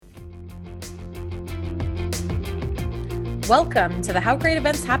Welcome to the How Great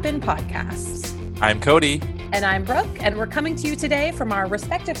Events Happen podcast. I'm Cody. And I'm Brooke, and we're coming to you today from our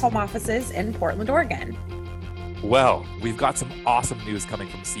respective home offices in Portland, Oregon. Well, we've got some awesome news coming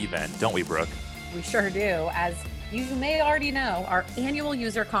from Cvent, don't we, Brooke? We sure do. As you may already know, our annual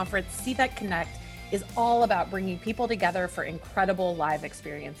user conference, Cvent Connect, is all about bringing people together for incredible live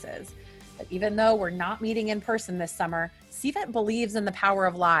experiences. But even though we're not meeting in person this summer, Cvent believes in the power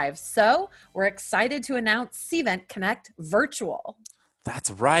of live. So we're excited to announce Cvent Connect Virtual. That's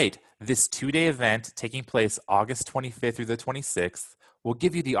right. This 2-day event taking place August 25th through the 26th will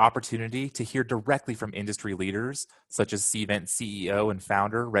give you the opportunity to hear directly from industry leaders such as Cvent CEO and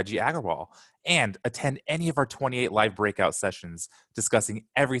founder Reggie Aggarwal, and attend any of our 28 live breakout sessions discussing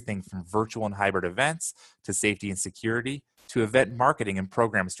everything from virtual and hybrid events to safety and security to event marketing and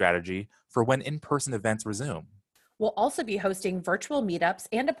program strategy for when in-person events resume. We'll also be hosting virtual meetups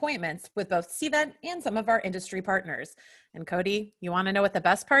and appointments with both Cvent and some of our industry partners. And Cody, you want to know what the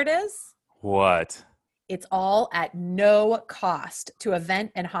best part is? What? It's all at no cost to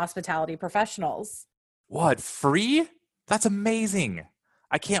event and hospitality professionals. What, free? That's amazing.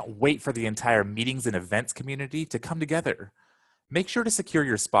 I can't wait for the entire meetings and events community to come together. Make sure to secure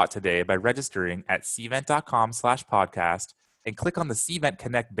your spot today by registering at cvent.com/podcast and click on the Cvent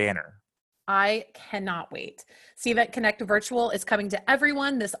Connect banner. I cannot wait. Cvent Connect Virtual is coming to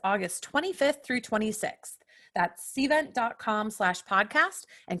everyone this August 25th through 26th. That's cvent.com/podcast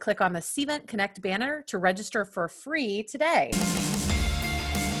and click on the Cvent Connect banner to register for free today.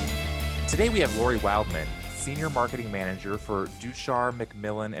 Today we have Lori Wildman, Senior Marketing Manager for Duchar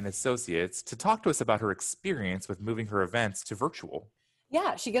McMillan and Associates, to talk to us about her experience with moving her events to virtual.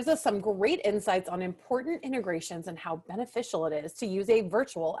 Yeah, she gives us some great insights on important integrations and how beneficial it is to use a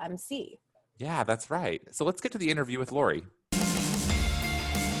virtual MC. Yeah, that's right. So let's get to the interview with Lori.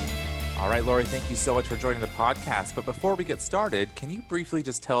 All right, Lori, thank you so much for joining the podcast. But before we get started, can you briefly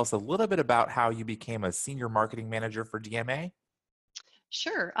just tell us a little bit about how you became a senior marketing manager for DMA?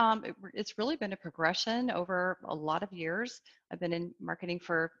 Sure. It's really been a progression over a lot of years. I've been in marketing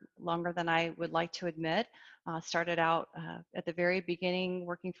for longer than I would like to admit. Started out at the very beginning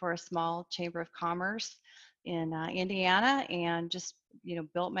working for a small chamber of commerce in Indiana, and just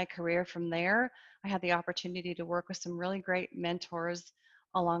built my career from there. I had the opportunity to work with some really great mentors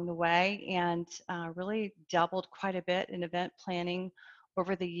along the way, and really dabbled quite a bit in event planning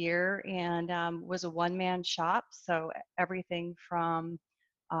over the year, and was a one-man shop. So everything from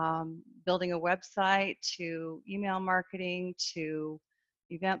building a website to email marketing to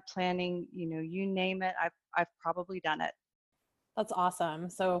event planning, you name it, I've probably done it. That's awesome.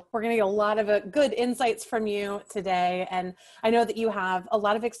 So we're going to get a lot of good insights from you today. And I know that you have a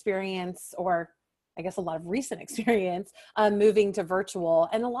lot of experience, or I guess a lot of recent experience, moving to virtual.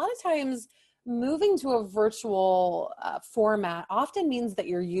 And a lot of times moving to a virtual format often means that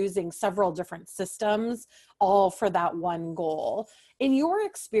you're using several different systems, all for that one goal. In your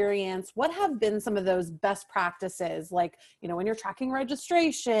experience, what have been some of those best practices, like, when you're tracking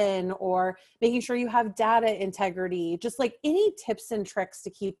registration or making sure you have data integrity, just like any tips and tricks to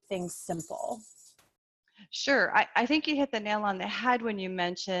keep things simple? Sure. I think you hit the nail on the head when you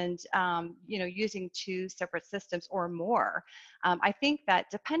mentioned, using two separate systems or more. I think that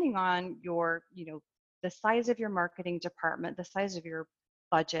depending on your, the size of your marketing department, the size of your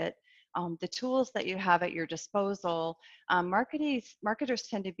budget, the tools that you have at your disposal, marketers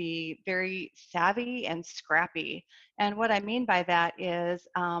tend to be very savvy and scrappy. And what I mean by that is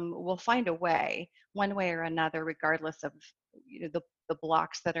we'll find a way, one way or another, regardless of the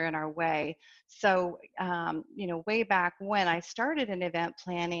blocks that are in our way. So, way back when I started in event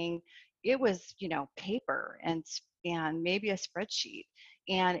planning, it was, paper and maybe a spreadsheet.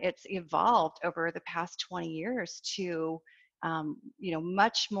 And it's evolved over the past 20 years to,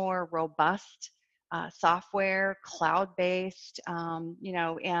 much more robust software, cloud-based,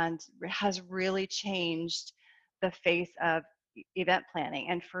 and has really changed the face of event planning.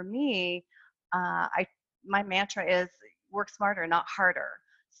 And for me, my mantra is work smarter, not harder.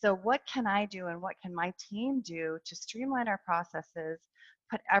 So what can I do and what can my team do to streamline our processes,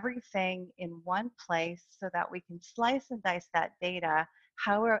 put everything in one place so that we can slice and dice that data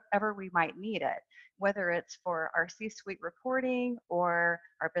however we might need it, whether it's for our C-suite reporting or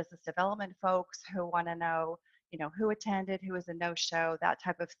our business development folks who want to know, who attended, who was a no-show, that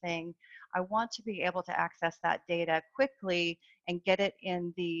type of thing. I want to be able to access that data quickly and get it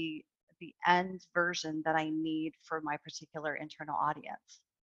in the end version that I need for my particular internal audience.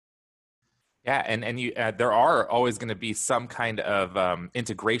 Yeah, and you there are always going to be some kind of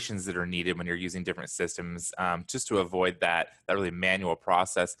integrations that are needed when you're using different systems, just to avoid that really manual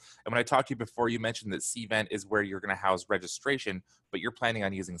process. And when I talked to you before, you mentioned that Cvent is where you're going to house registration, but you're planning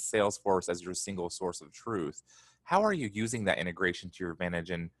on using Salesforce as your single source of truth. How are you using that integration to your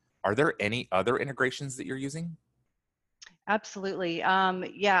advantage? And are there any other integrations that you're using? Absolutely.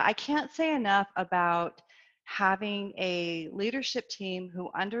 Yeah, I can't say enough about having a leadership team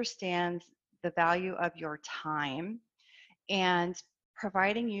who understands the value of your time and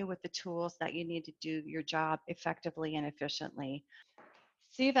providing you with the tools that you need to do your job effectively and efficiently.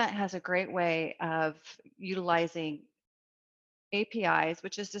 Cvent has a great way of utilizing APIs,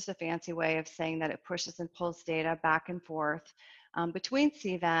 which is just a fancy way of saying that it pushes and pulls data back and forth between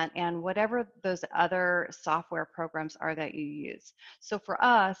Cvent and whatever those other software programs are that you use. So for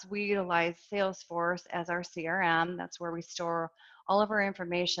us, we utilize Salesforce as our CRM. That's where we store all of our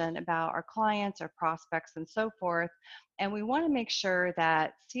information about our clients, our prospects, and so forth. And we want to make sure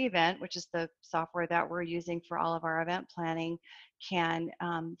that Cvent, which is the software that we're using for all of our event planning, can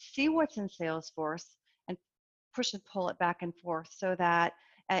see what's in Salesforce and push and pull it back and forth so that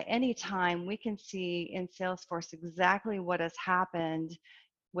at any time we can see in Salesforce exactly what has happened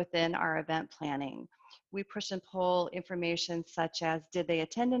within our event planning. We push and pull information such as, did they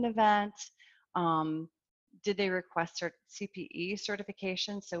attend an event? Um, did they request CPE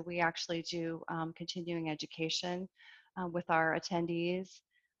certification? So we actually do continuing education with our attendees.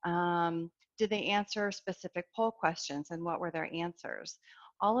 Did they answer specific poll questions and what were their answers?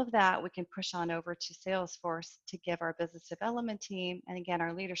 All of that we can push on over to Salesforce to give our business development team and again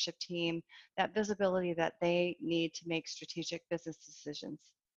our leadership team that visibility that they need to make strategic business decisions.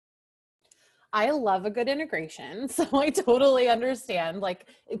 I love a good integration. So I totally understand. Like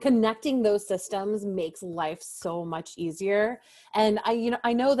connecting those systems makes life so much easier. And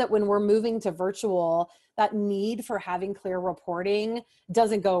I know that when we're moving to virtual, that need for having clear reporting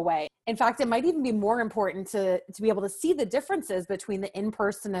doesn't go away. In fact, it might even be more important to be able to see the differences between the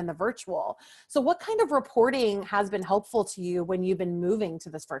in-person and the virtual. So what kind of reporting has been helpful to you when you've been moving to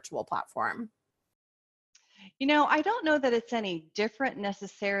this virtual platform? You know, I don't know that it's any different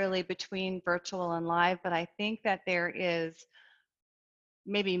necessarily between virtual and live, but I think that there is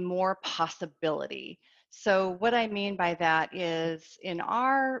maybe more possibility. So, what I mean by that is in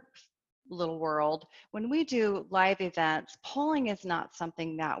our little world, when we do live events, polling is not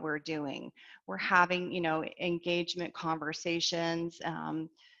something that we're doing. We're having, engagement conversations,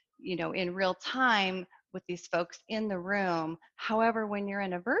 in real time with these folks in the room. However, when you're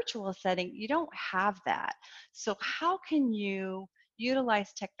in a virtual setting, you don't have that. So, how can you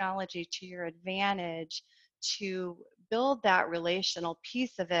utilize technology to your advantage to build that relational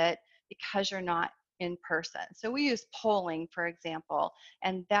piece of it because you're not in person? So we use polling, for example,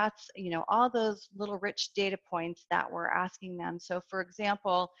 and that's, all those little rich data points that we're asking them. So for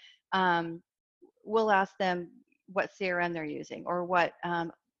example, um, we'll ask them what CRM they're using or what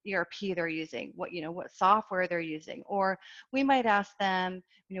ERP they're using, what software they're using, or we might ask them,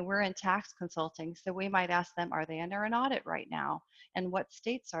 we're in tax consulting, so we might ask them, are they under an audit right now? And what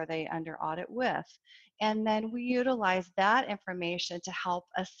states are they under audit with? And then we utilize that information to help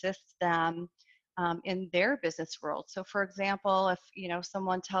assist them in their business world. So for example, if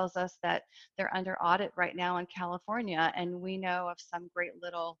someone tells us that they're under audit right now in California and we know of some great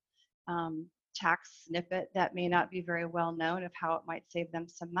little um, tax snippet that may not be very well known of how it might save them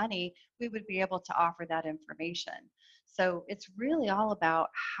some money, we would be able to offer that information. So it's really all about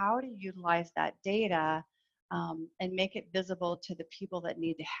how to utilize that data and make it visible to the people that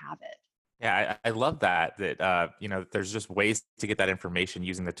need to have it. Yeah, I love that there's just ways to get that information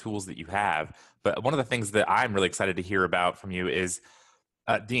using the tools that you have. But one of the things that I'm really excited to hear about from you is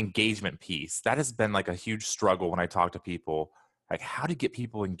the engagement piece. That has been like a huge struggle when I talk to people, like how to get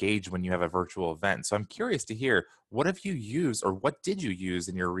people engaged when you have a virtual event. So I'm curious to hear, what have you used or what did you use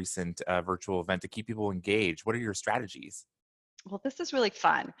in your recent virtual event to keep people engaged? What are your strategies? Well, this is really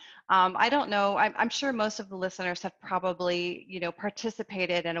fun. I don't know. I'm sure most of the listeners have probably,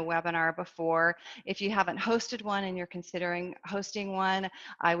 participated in a webinar before. If you haven't hosted one and you're considering hosting one,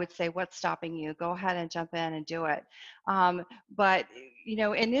 I would say, what's stopping you? Go ahead and jump in and do it. But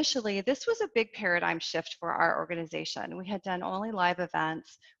initially, this was a big paradigm shift for our organization. We had done only live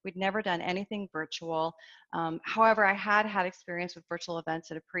events. We'd never done anything virtual. However, I had had experience with virtual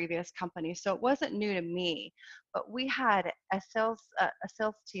events at a previous company, so it wasn't new to me. But we had a sales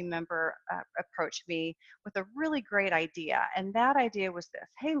team member approach me with a really great idea, and that idea was this: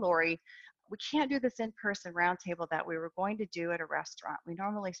 hey, Lori, we can't do this in-person roundtable that we were going to do at a restaurant. We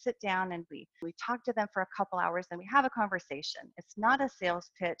normally sit down and we talk to them for a couple hours and we have a conversation. It's not a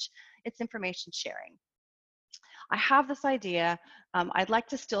sales pitch, it's information sharing. I have this idea. I'd like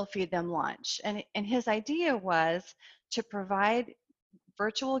to still feed them lunch. And his idea was to provide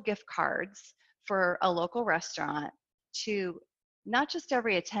virtual gift cards for a local restaurant to not just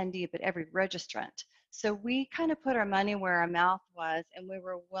every attendee, but every registrant. So we kind of put our money where our mouth was, and we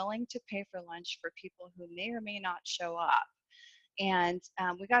were willing to pay for lunch for people who may or may not show up. And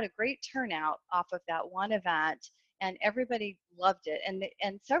we got a great turnout off of that one event, and everybody loved it.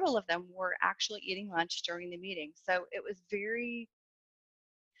 And several of them were actually eating lunch during the meeting. So it was very,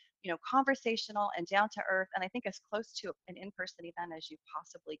 conversational and down to earth, and I think as close to an in-person event as you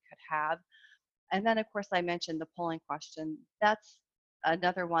possibly could have. And then, of course, I mentioned the polling question. That's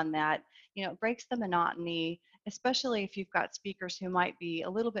another one that, breaks the monotony, especially if you've got speakers who might be a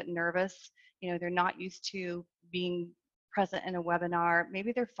little bit nervous. They're not used to being present in a webinar.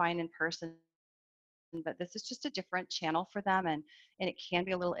 Maybe they're fine in person, but this is just a different channel for them, and it can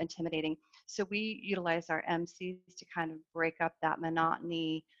be a little intimidating. So we utilize our MCs to kind of break up that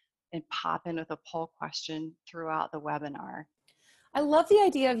monotony and pop in with a poll question throughout the webinar. I love the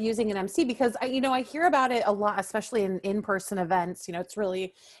idea of using an MC because I hear about it a lot, especially in in-person events. It's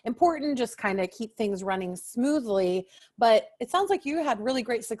really important, just kind of keep things running smoothly. But it sounds like you had really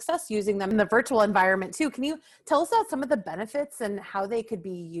great success using them in the virtual environment too. Can you tell us about some of the benefits and how they could be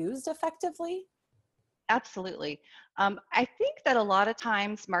used effectively? Absolutely. I think that a lot of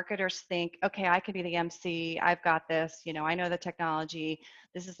times marketers think, okay, I can be the MC. I've got this. I know the technology.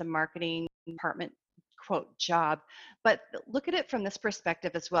 This is a marketing department quote job. But look at it from this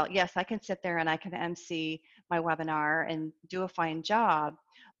perspective as well. Yes, I can sit there and I can MC my webinar and do a fine job.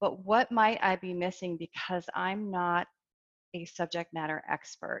 But what might I be missing because I'm not a subject matter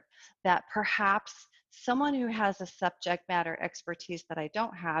expert? That perhaps someone who has a subject matter expertise that I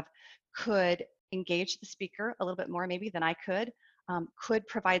don't have could engage the speaker a little bit more maybe than I could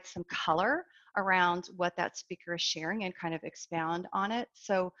provide some color around what that speaker is sharing and kind of expound on it.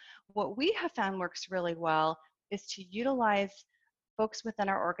 So what we have found works really well is to utilize folks within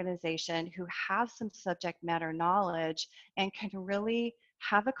our organization who have some subject matter knowledge and can really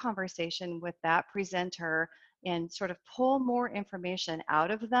have a conversation with that presenter and sort of pull more information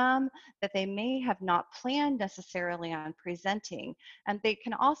out of them that they may have not planned necessarily on presenting. And they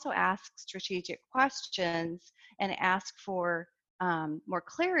can also ask strategic questions and ask for more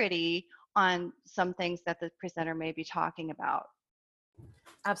clarity on some things that the presenter may be talking about.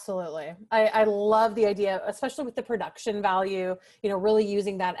 Absolutely. I love the idea, especially with the production value, really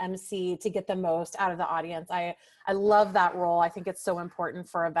using that MC to get the most out of the audience. I love that role. I think it's so important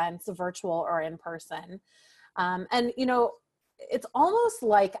for events, virtual or in person. And it's almost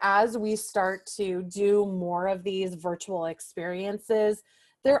like as we start to do more of these virtual experiences,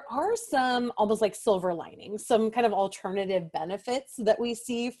 there are some almost like silver linings, some kind of alternative benefits that we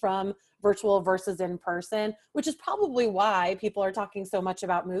see from virtual versus in person, which is probably why people are talking so much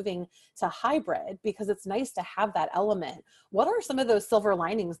about moving to hybrid, because it's nice to have that element. What are some of those silver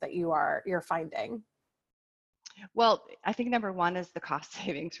linings that you're finding? Well, I think number one is the cost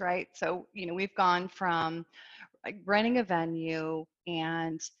savings, right? So, we've gone from like renting a venue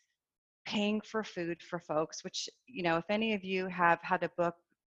and paying for food for folks, which, if any of you have had to book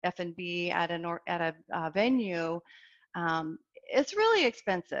F&B at a venue, it's really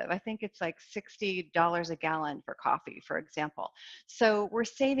expensive. I think it's like $60 a gallon for coffee, for example. So we're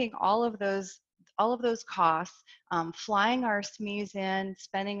saving all of those costs, flying our SMEs in,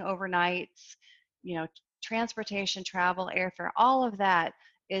 spending overnights, transportation, travel, airfare, all of that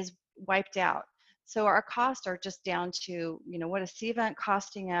is wiped out. So our costs are just down to, what is Cvent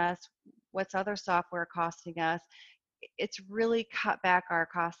costing us? What's other software costing us? It's really cut back our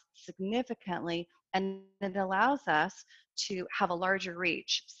costs significantly, and it allows us to have a larger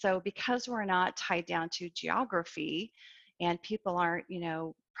reach. So because we're not tied down to geography and people aren't,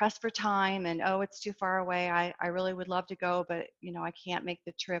 pressed for time and, oh, it's too far away, I really would love to go, but, I can't make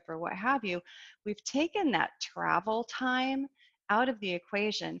the trip or what have you, we've taken that travel time out of the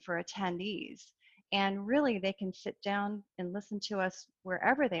equation for attendees. And really, they can sit down and listen to us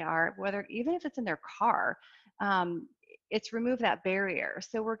wherever they are, whether even if it's in their car. It's removed that barrier.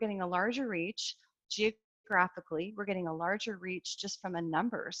 So we're getting a larger reach geographically. We're getting a larger reach just from a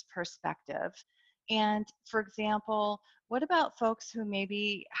numbers perspective. And for example, what about folks who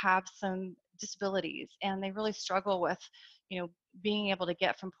maybe have some disabilities and they really struggle with, being able to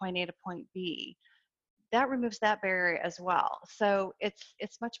get from point A to point B? That removes that barrier as well. So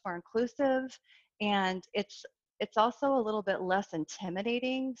it's much more inclusive, and it's it's also a little bit less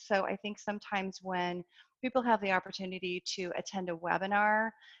intimidating. So I think sometimes when people have the opportunity to attend a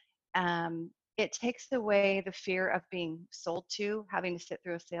webinar, it takes away the fear of being sold to, having to sit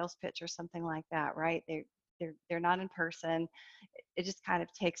through a sales pitch or something like that, right? They're not in person. It just kind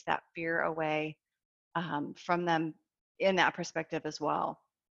of takes that fear away from them in that perspective as well.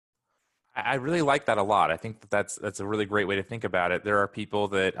 I really like that a lot. I think that that's a really great way to think about it. There are people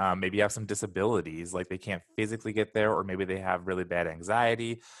that maybe have some disabilities, like they can't physically get there, or maybe they have really bad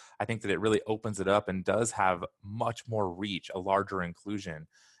anxiety. I think that it really opens it up and does have much more reach, a larger inclusion.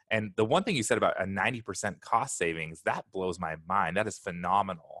 And the one thing you said about a 90% cost savings, that blows my mind. That is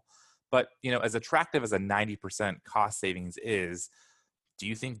phenomenal. But, as attractive as a 90% cost savings is, do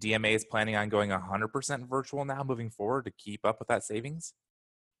you think DMA is planning on going 100% virtual now moving forward to keep up with that savings?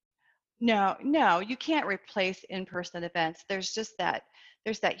 No, you can't replace in-person events. There's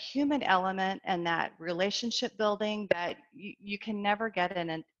that human element and that relationship building that you can never get in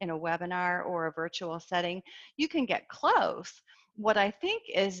a webinar or a virtual setting. You can get close. What I think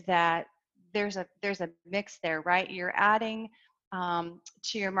is that there's a mix there, right? You're adding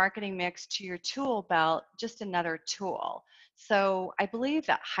to your marketing mix, to your tool belt, just another tool. So I believe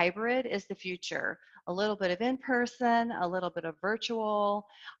that hybrid is the future. A little bit of in-person, a little bit of virtual.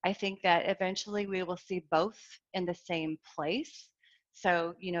 I think that eventually we will see both in the same place.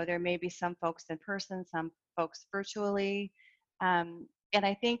 So, there may be some folks in person, some folks virtually. And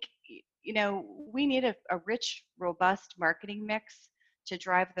I think, we need a rich, robust marketing mix to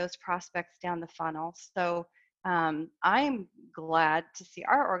drive those prospects down the funnel. So I'm glad to see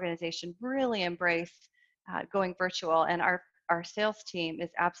our organization really embrace going virtual, and our sales team is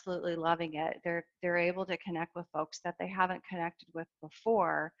absolutely loving it. They're able to connect with folks that they haven't connected with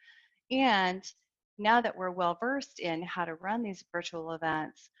before. And now that we're well versed in how to run these virtual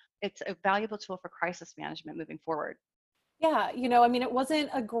events, it's a valuable tool for crisis management moving forward. Yeah, it wasn't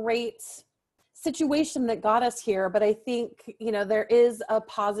a great situation that got us here, but I think, there is a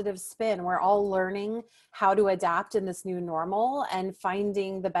positive spin. We're all learning how to adapt in this new normal and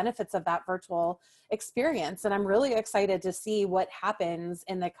finding the benefits of that virtual experience. And I'm really excited to see what happens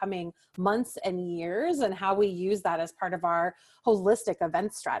in the coming months and years and how we use that as part of our holistic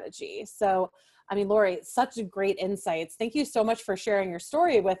event strategy. So, Lori, such great insights. Thank you so much for sharing your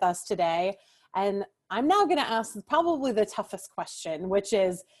story with us today. And I'm now going to ask probably the toughest question, which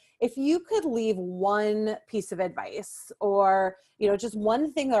is, if you could leave one piece of advice or, just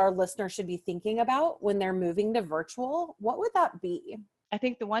one thing that our listeners should be thinking about when they're moving to virtual, what would that be? I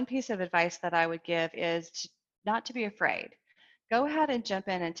think the one piece of advice that I would give is not to be afraid. Go ahead and jump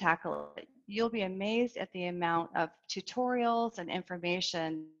in and tackle it. You'll be amazed at the amount of tutorials and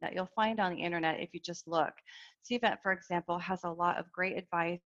information that you'll find on the internet if you just look. Cvent, for example, has a lot of great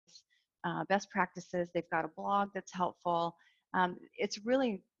advice, best practices. They've got a blog that's helpful. It's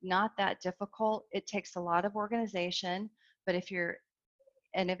really not that difficult. It takes a lot of organization, but if you're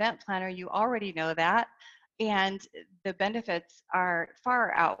an event planner, you already know that, and the benefits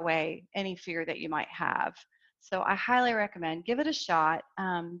far outweigh any fear that you might have. So I highly recommend, give it a shot.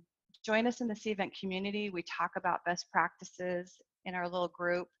 Join us in the Cvent community. We talk about best practices in our little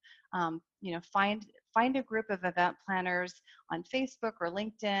group. Find a group of event planners on Facebook or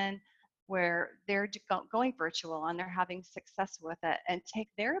LinkedIn where they're going virtual and they're having success with it, and take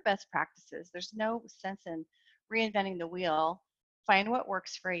their best practices. There's no sense in reinventing the wheel. Find what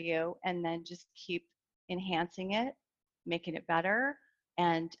works for you and then just keep enhancing it, making it better.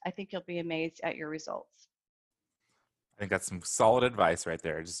 And I think you'll be amazed at your results. I think that's some solid advice right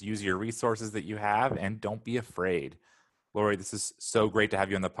there. Just use your resources that you have and don't be afraid. Lori, this is so great to have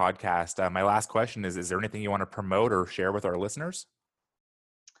you on the podcast. My last question is there anything you want to promote or share with our listeners?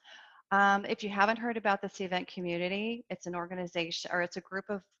 If you haven't heard about the Cvent community, it's an organization, or it's a group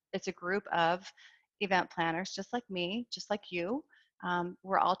of event planners, just like me, just like you.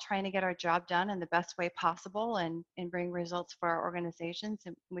 We're all trying to get our job done in the best way possible and bring results for our organizations.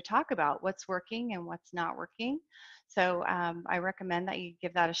 And we talk about what's working and what's not working. So I recommend that you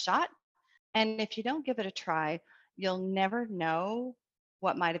give that a shot. And if you don't give it a try, you'll never know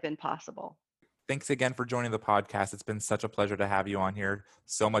what might have been possible. Thanks again for joining the podcast. It's been such a pleasure to have you on here.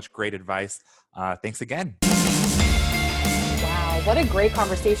 So much great advice. Thanks again. Wow, what a great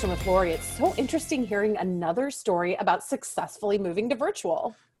conversation with Lori. It's so interesting hearing another story about successfully moving to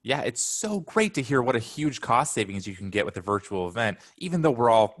virtual. Yeah, it's so great to hear what a huge cost savings you can get with a virtual event, even though we're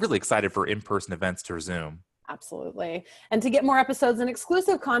all really excited for in-person events to resume. Absolutely. And to get more episodes and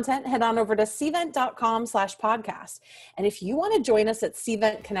exclusive content, head on over to cvent.com/podcast. And if you want to join us at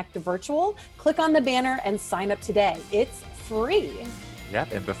Cvent Connect Virtual, click on the banner and sign up today. It's free.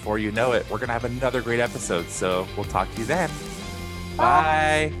 Yep. And before you know it, we're going to have another great episode. So we'll talk to you then.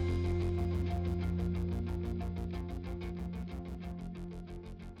 Bye. Bye.